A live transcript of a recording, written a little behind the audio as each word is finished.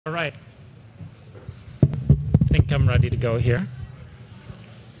All right. I think I'm ready to go here.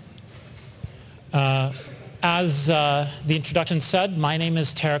 As the introduction said, my name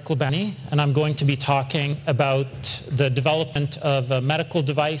is Tarek Loubani, and I'm going to be talking about the development of a medical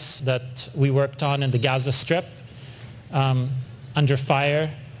device that we worked on in the Gaza Strip under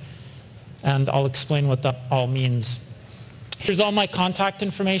fire, and I'll explain what that all means. Here's all my contact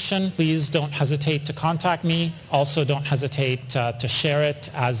information. Please don't hesitate to contact me. Also, don't hesitate to share it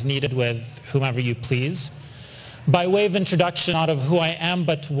as needed with whomever you please. By way of introduction, not of who I am,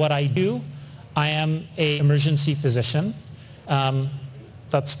 but what I do, I am an emergency physician.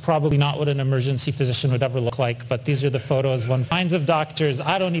 That's probably not what an emergency physician would ever look like, but these are the photos one finds of doctors.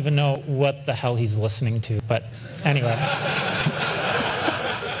 I don't even know what the hell he's listening to, but anyway.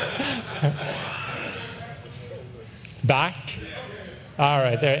 Back? All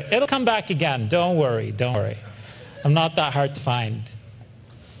right, there. It'll come back again. Don't worry, don't worry. I'm not that hard to find.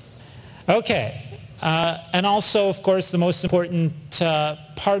 Okay. And also, of course, the most important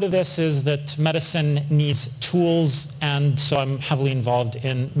part of this is that medicine needs tools, and so I'm heavily involved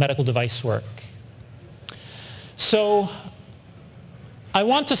in medical device work. So I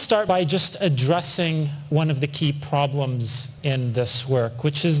want to start by just addressing one of the key problems in this work,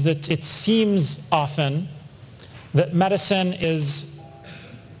 which is that it seems often that medicine is,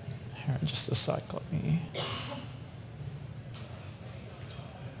 here, just a sec, let me,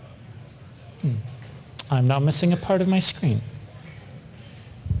 I'm now missing a part of my screen.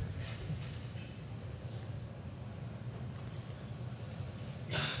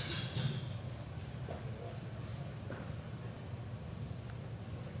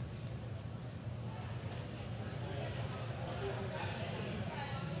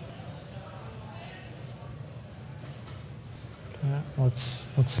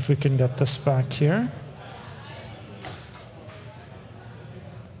 Let's see if we can get this back here.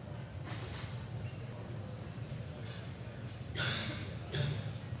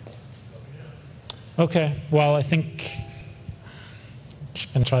 Okay, well, I think I'm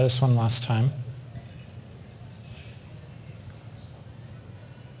just going to try this one last time.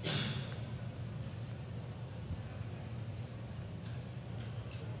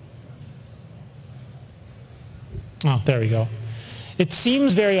 Oh, there we go. It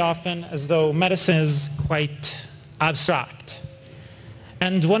seems very often as though medicine is quite abstract.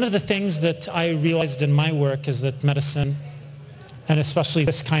 And one of the things that I realized in my work is that medicine, and especially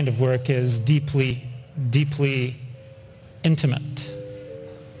this kind of work, is deeply, deeply intimate.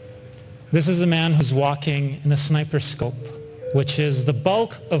 This is a man who's walking in a sniper scope, which is the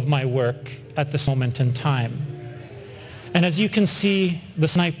bulk of my work at this moment in time. And as you can see, the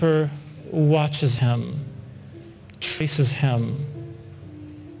sniper watches him, traces him,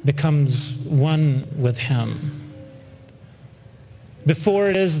 becomes one with him. Before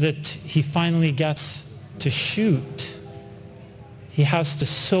it is that he finally gets to shoot, he has to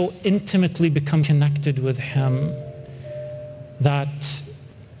so intimately become connected with him that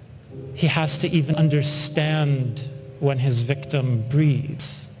he has to even understand when his victim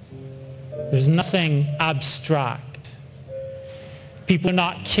breathes. There's nothing abstract. People are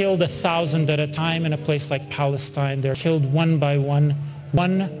not killed 1,000 at a time in a place like Palestine. They're killed one by one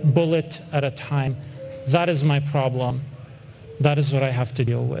bullet at a time. That is my problem. That is what I have to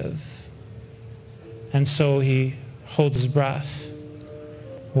deal with. And so he holds his breath,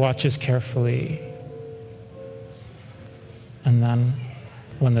 watches carefully, and then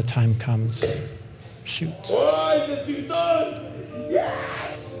when the time comes, shoots.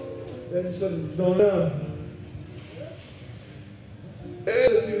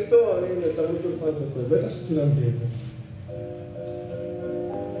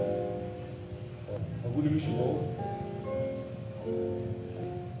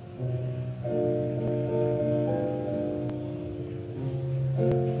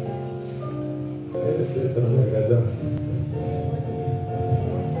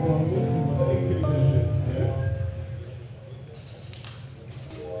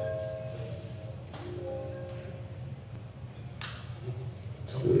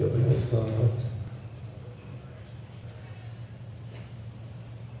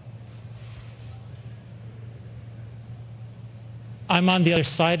 I'm on the other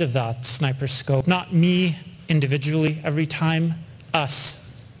side of that sniper scope. Not me individually every time,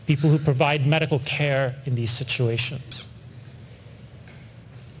 us, people who provide medical care in these situations.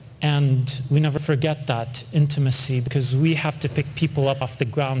 And we never forget that intimacy because we have to pick people up off the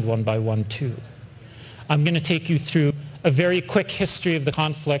ground one by one too. I'm going to take you through a very quick history of the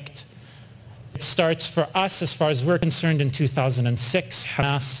conflict. It starts for us, as far as we're concerned, in 2006.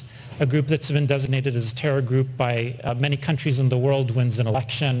 Hamas a group that's been designated as a terror group by many countries in the world, wins an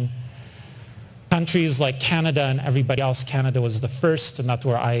election. Countries like Canada and everybody else, Canada was the first, and that's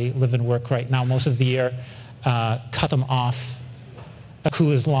where I live and work right now most of the year, cut them off. A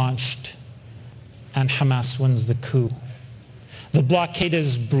coup is launched, and Hamas wins the coup. The blockade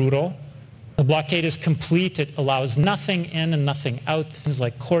is brutal. The blockade is complete. It allows nothing in and nothing out, things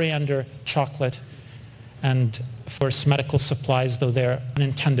like coriander, chocolate, and of course medical supplies, though they're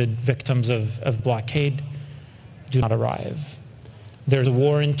unintended victims of blockade, do not arrive. There's a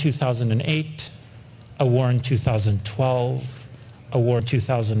war in 2008, a war in 2012, a war in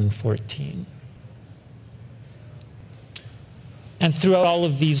 2014. And throughout all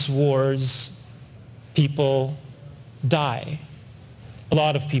of these wars, people die. A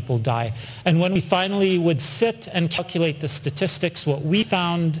lot of people die. And when we finally would sit and calculate the statistics, what we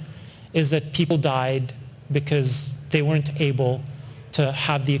found is that people died because they weren't able to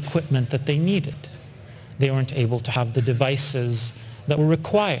have the equipment that they needed. They weren't able to have the devices that were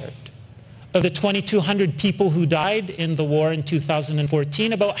required. Of the 2,200 people who died in the war in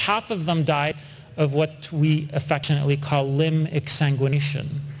 2014, about half of them died of what we affectionately call limb exsanguination.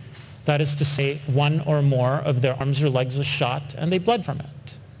 That is to say, one or more of their arms or legs was shot and they bled from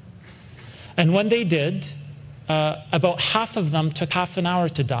it. And when they did, about half of them took half an hour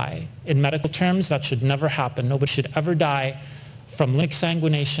to die. In medical terms, that should never happen. Nobody should ever die from limb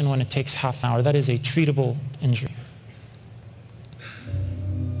exsanguination when it takes half an hour. That is a treatable injury.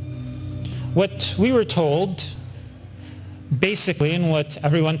 What we were told, basically, and what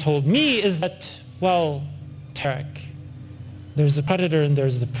everyone told me, is that, well, Tarek, there's the predator and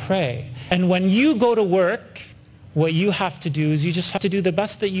there's the prey. And when you go to work, what you have to do is you just have to do the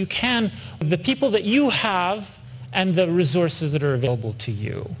best that you can with the people that you have and the resources that are available to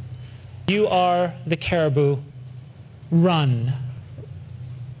you. You are the caribou. Run.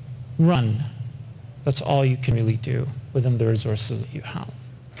 Run. That's all you can really do within the resources that you have.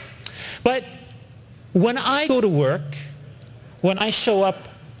 But when I go to work, when I show up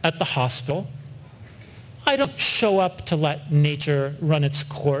at the hospital, I don't show up to let nature run its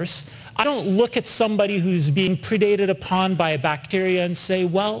course. I don't look at somebody who's being predated upon by a bacteria and say,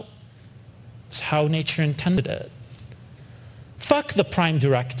 well, it's how nature intended it. Fuck the prime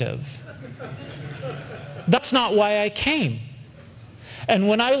directive. That's not why I came. And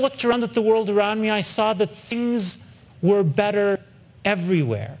when I looked around at the world around me, I saw that things were better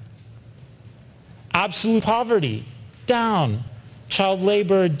everywhere. Absolute poverty, down. Child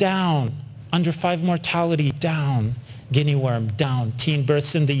labor, down. Under 5 mortality, down. Guinea worm, down. Teen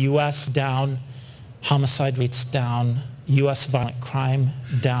births in the US, down. Homicide rates, down. US violent crime,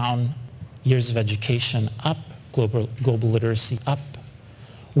 down. Years of education, up. Global literacy, up.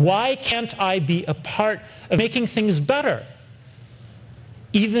 Why can't I be a part of making things better?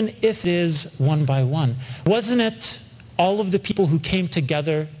 Even if it is one by one. Wasn't it all of the people who came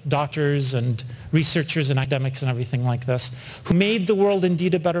together, doctors and researchers and academics and everything like this, who made the world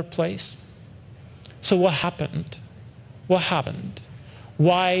indeed a better place? So what happened? What happened?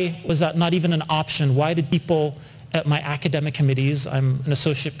 Why was that not even an option? Why did people at my academic committees, I'm an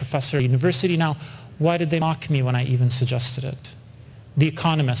associate professor at university now, why did they mock me when I even suggested it? The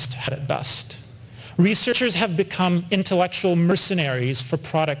Economist had it best. Researchers have become intellectual mercenaries for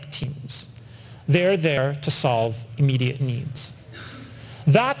product teams. They're there to solve immediate needs.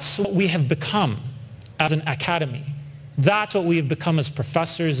 That's what we have become as an academy. That's what we have become as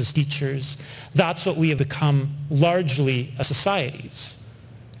professors, as teachers. That's what we have become largely as societies.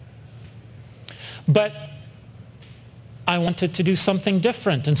 But I wanted to do something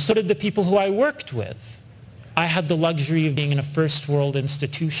different, and so did the people who I worked with. I had the luxury of being in a first world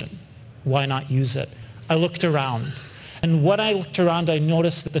institution. Why not use it? I looked around. And when I looked around, I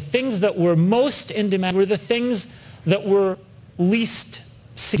noticed that the things that were most in demand were the things that were least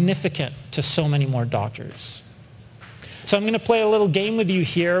significant to so many more doctors. So I'm going to play a little game with you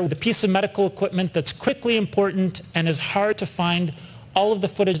here with a piece of medical equipment that's critically important and is hard to find. All of the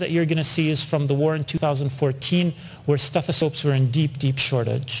footage that you're going to see is from the war in 2014, where stethoscopes were in deep, deep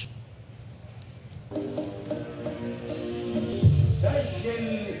shortage.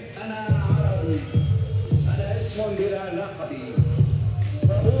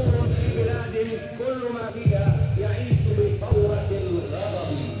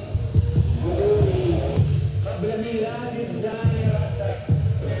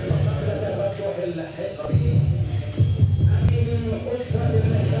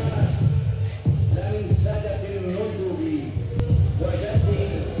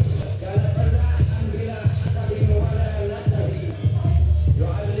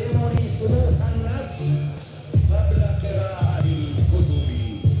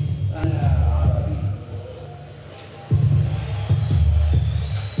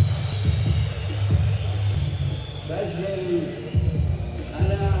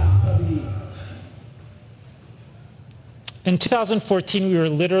 In 2014, we were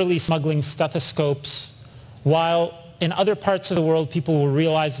literally smuggling stethoscopes, while in other parts of the world, people were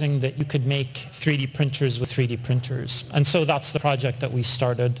realizing that you could make 3D printers with 3D printers. And so that's the project that we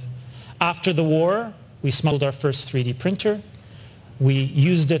started. After the war, we smuggled our first 3D printer. We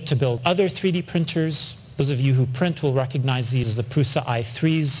used it to build other 3D printers. Those of you who print will recognize these as the Prusa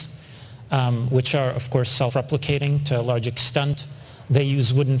i3s, which are, of course, self-replicating to a large extent. They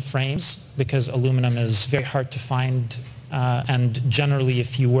use wooden frames because aluminum is very hard to find. And generally,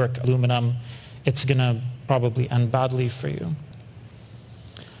 if you work aluminum, it's going to probably end badly for you.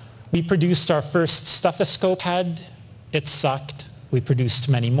 We produced our first stethoscope head. It sucked. We produced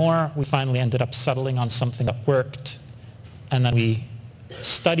many more. We finally ended up settling on something that worked. And then we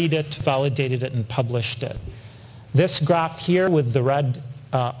studied it, validated it, and published it. This graph here with the red,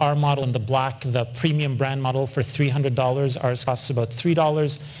 our model, and the black, the premium brand model for $300, ours costs about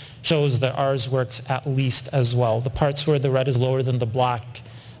 $3, shows that ours works at least as well. The parts where the red is lower than the black,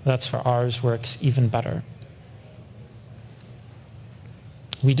 that's where ours works even better.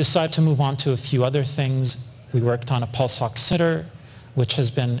 We decided to move on to a few other things. We worked on a pulse oximeter, which has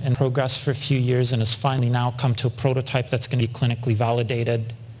been in progress for a few years and has finally now come to a prototype that's going to be clinically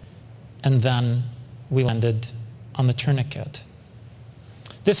validated. And then we landed on the tourniquet.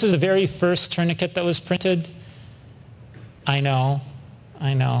 This is the very first tourniquet that was printed. I know,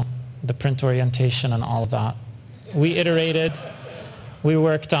 the print orientation and all of that. We iterated, we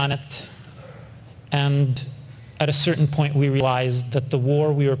worked on it, and at a certain point we realized that the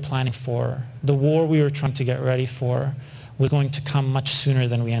war we were planning for, the war we were trying to get ready for, was going to come much sooner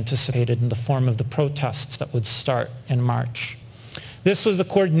than we anticipated in the form of the protests that would start in March. This was the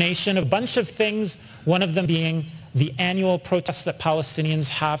coordination of a bunch of things, one of them being the annual protests that Palestinians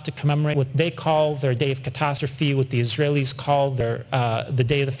have to commemorate what they call their day of catastrophe, what the Israelis call the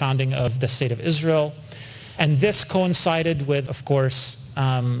day of the founding of the State of Israel. And this coincided with, of course,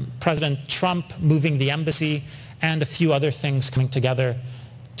 President Trump moving the embassy and a few other things coming together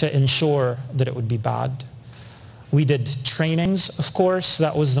to ensure that it would be bad. We did trainings, of course.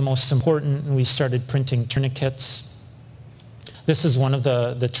 That was the most important. And we started printing tourniquets. This is one of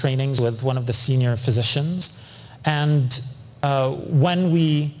the trainings with one of the senior physicians. And when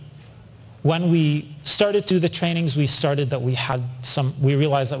we started to do the trainings, we realized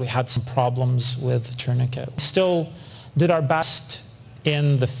that we had some problems with the tourniquet. We still did our best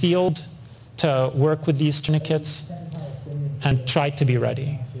in the field to work with these tourniquets and tried to be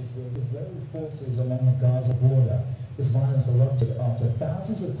ready. Israeli forces along the Gaza border. This violence erupted after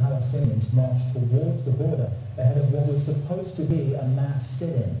thousands of Palestinians marched towards the border ahead of what was supposed to be a mass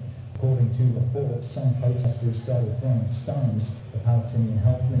sit-in. According to reports, some protesters started throwing stones. The Palestinian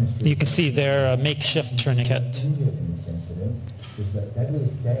Health Ministry... You can see their makeshift tourniquet. ...injured in this incident was the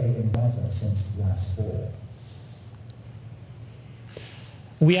deadliest day in Gaza since last fall.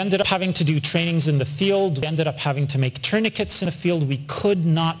 We ended up having to do trainings in the field. We ended up having to make tourniquets in the field. We could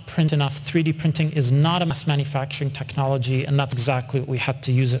not print enough. 3D printing is not a mass manufacturing technology, and that's exactly what we had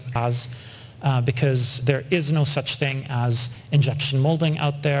to use it as, because there is no such thing as injection molding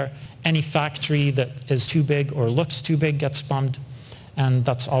out there. Any factory that is too big or looks too big gets bombed, and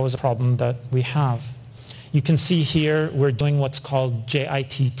that's always a problem that we have. You can see here we're doing what's called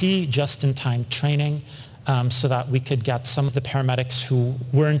JITT, just-in-time training, so that we could get some of the paramedics who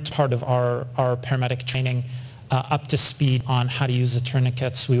weren't part of our paramedic training up to speed on how to use the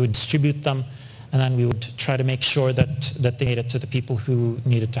tourniquets. We would distribute them, and then we would try to make sure that they made it to the people who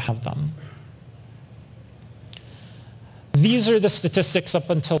needed to have them. These are the statistics up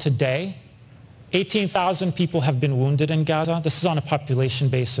until today. 18,000 people have been wounded in Gaza. This is on a population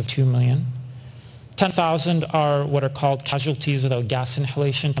base of 2 million. 10,000 are what are called casualties without gas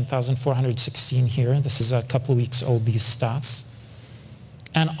inhalation, 10,416 here. This is a couple of weeks old, these stats.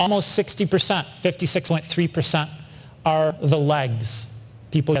 And almost 60%, 56.3%, are the legs.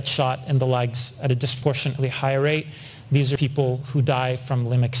 People get shot in the legs at a disproportionately higher rate. These are people who die from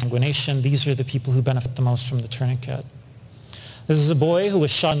limb exsanguination. These are the people who benefit the most from the tourniquet. This is a boy who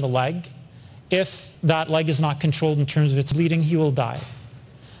was shot in the leg. If that leg is not controlled in terms of its bleeding, he will die.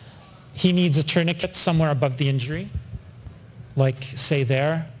 He needs a tourniquet somewhere above the injury, like say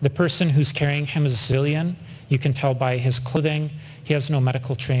there. The person who's carrying him is a civilian. You can tell by his clothing. He has no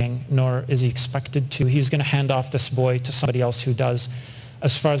medical training, nor is he expected to. He's going to hand off this boy to somebody else who does.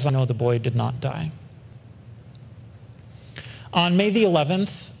 As far as I know, the boy did not die. On May the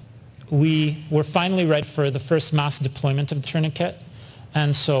 11th, we were finally ready for the first mass deployment of the tourniquet,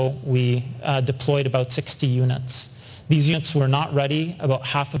 and so we deployed about 60 units. These units were not ready. About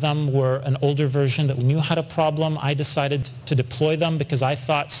half of them were an older version that we knew had a problem. I decided to deploy them because I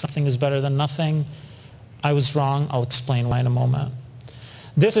thought something is better than nothing. I was wrong. I'll explain why in a moment.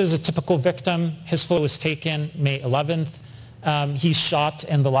 This is a typical victim. His photo was taken May 11th. He's shot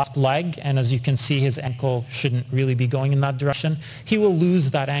in the left leg, and as you can see, his ankle shouldn't really be going in that direction. He will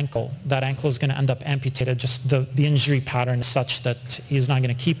lose that ankle. That ankle is going to end up amputated. Just the injury pattern is such that he's not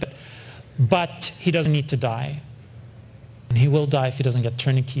going to keep it. But he doesn't need to die. And he will die if he doesn't get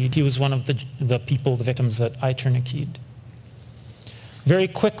tourniqueted. He was one of the victims that I tourniqueted. Very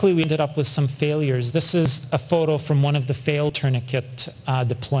quickly, we ended up with some failures. This is a photo from one of the failed tourniquet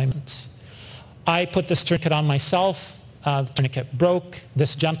deployments. I put this tourniquet on myself. The tourniquet broke.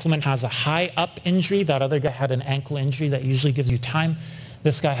 This gentleman has a high up injury. That other guy had an ankle injury that usually gives you time.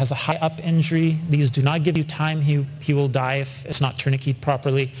 This guy has a high up injury. These do not give you time. He will die if it's not tourniqueted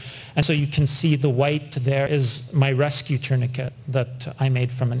properly. And so you can see the white there is my rescue tourniquet that I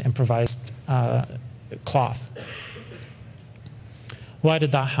made from an improvised cloth. Why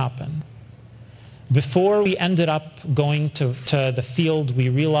did that happen? Before we ended up going to the field, we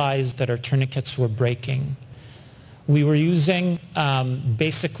realized that our tourniquets were breaking. We were using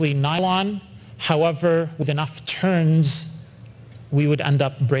basically nylon. However, with enough turns, we would end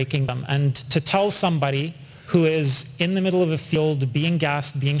up breaking them. And to tell somebody who is in the middle of a field, being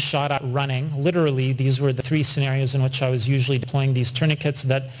gassed, being shot at, running, literally, these were the 3 scenarios in which I was usually deploying these tourniquets,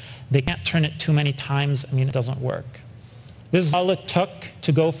 that they can't turn it too many times. I mean, it doesn't work. This is all it took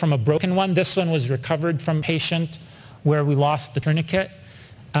to go from a broken one. This one was recovered from a patient where we lost the tourniquet.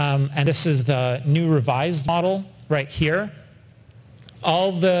 And this is the new revised model right here.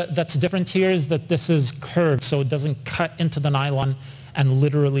 All that's different here is that this is curved, so it doesn't cut into the nylon and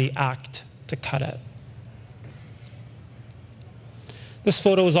literally act to cut it. This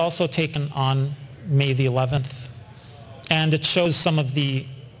photo was also taken on May the 11th, and it shows some of the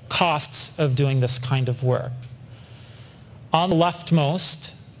costs of doing this kind of work. On the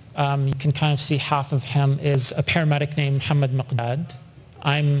leftmost, you can kind of see half of him is a paramedic named Mohammed Miqdad.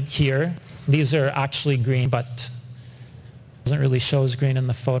 I'm here. These are actually green, but doesn't really show as green in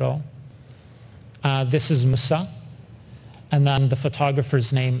the photo. This is Musa, and then the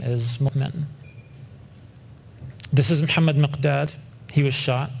photographer's name is Mu'min. This is Mohammed Miqdad. He was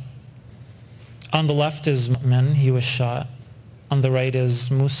shot. On the left is Mu'min. He was shot. On the right is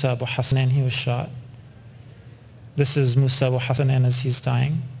Musa Abu Hassanin. He was shot. This is Musa Abu Hassanin as he's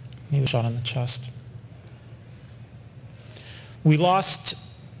dying. He was shot in the chest. We lost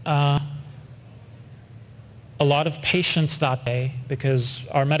a lot of patients that day because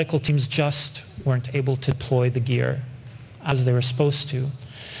our medical teams just weren't able to deploy the gear as they were supposed to.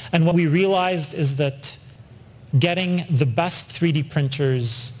 And what we realized is that getting the best 3D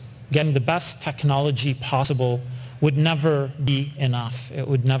printers, getting the best technology possible would never be enough. It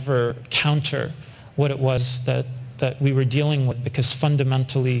would never counter what it was that we were dealing with, because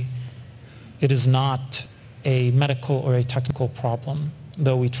fundamentally it is not a medical or a technical problem,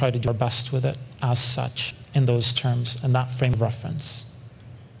 though we try to do our best with it as such in those terms and that frame of reference.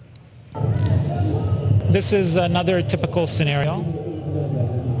 This is another typical scenario.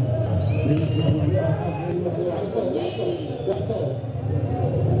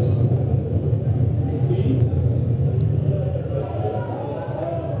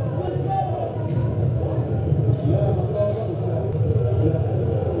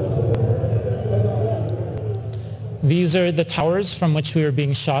 These are the towers from which we were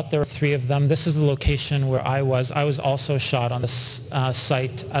being shot. There were 3 of them. This is the location where I was. I was also shot on this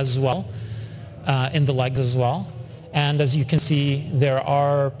site as well, in the legs as well. And as you can see, there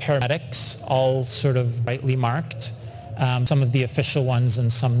are paramedics, all sort of brightly marked, some of the official ones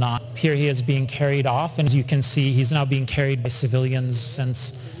and some not. Here he is being carried off, and as you can see, he's now being carried by civilians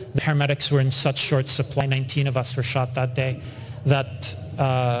since the paramedics were in such short supply. 19 of us were shot that day,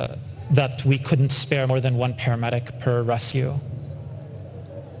 that we couldn't spare more than 1 paramedic per rescue.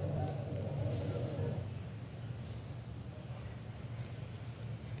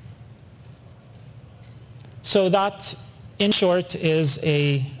 So that, in short, is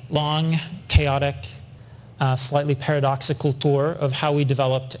a long, chaotic, slightly paradoxical tour of how we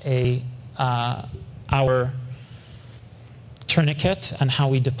developed our tourniquet and how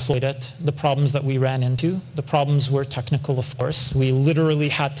we deployed it, the problems that we ran into. The problems were technical, of course. We literally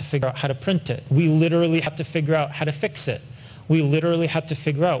had to figure out how to print it. We literally had to figure out how to fix it. We literally had to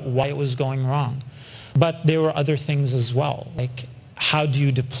figure out why it was going wrong. But there were other things as well, like how do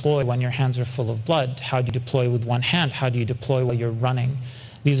you deploy when your hands are full of blood? How do you deploy with one hand? How do you deploy while you're running?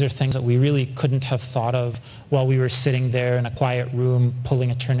 These are things that we really couldn't have thought of while we were sitting there in a quiet room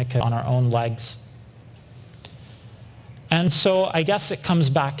pulling a tourniquet on our own legs. And so I guess it comes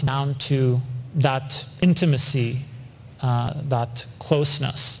back down to that intimacy, that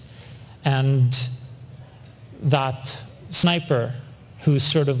closeness. And that sniper who's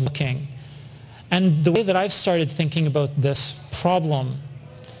sort of looking. And the way that I've started thinking about this problem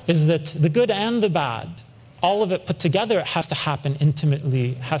is that the good and the bad, all of it put together, has to happen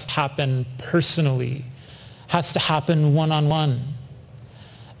intimately, has to happen personally, has to happen one-on-one.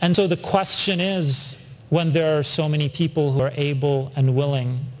 And so the question is, when there are so many people who are able and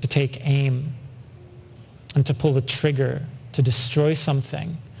willing to take aim and to pull the trigger to destroy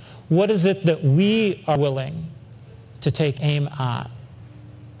something, what is it that we are willing to take aim at?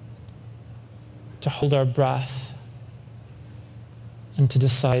 To hold our breath and to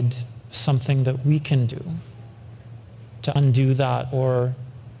decide something that we can do to undo that, or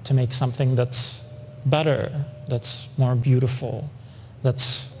to make something that's better, that's more beautiful,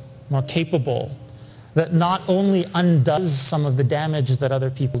 that's more capable, that not only undoes some of the damage that other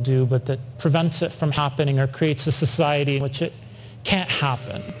people do, but that prevents it from happening or creates a society in which it can't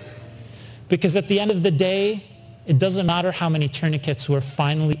happen. Because at the end of the day, it doesn't matter how many tourniquets we're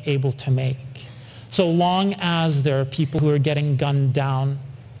finally able to make. So long as there are people who are getting gunned down,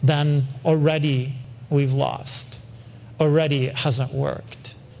 then already we've lost. Already it hasn't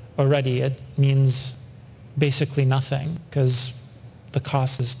worked. Already it means basically nothing because the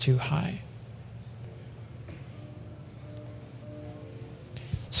cost is too high.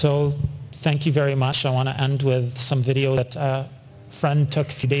 So thank you very much. I want to end with some video that a friend took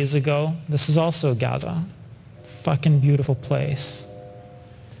a few days ago. This is also Gaza. Fucking beautiful place.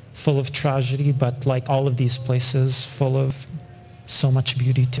 Full of tragedy, but like all of these places, full of so much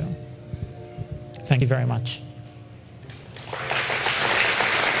beauty too. Thank you very much.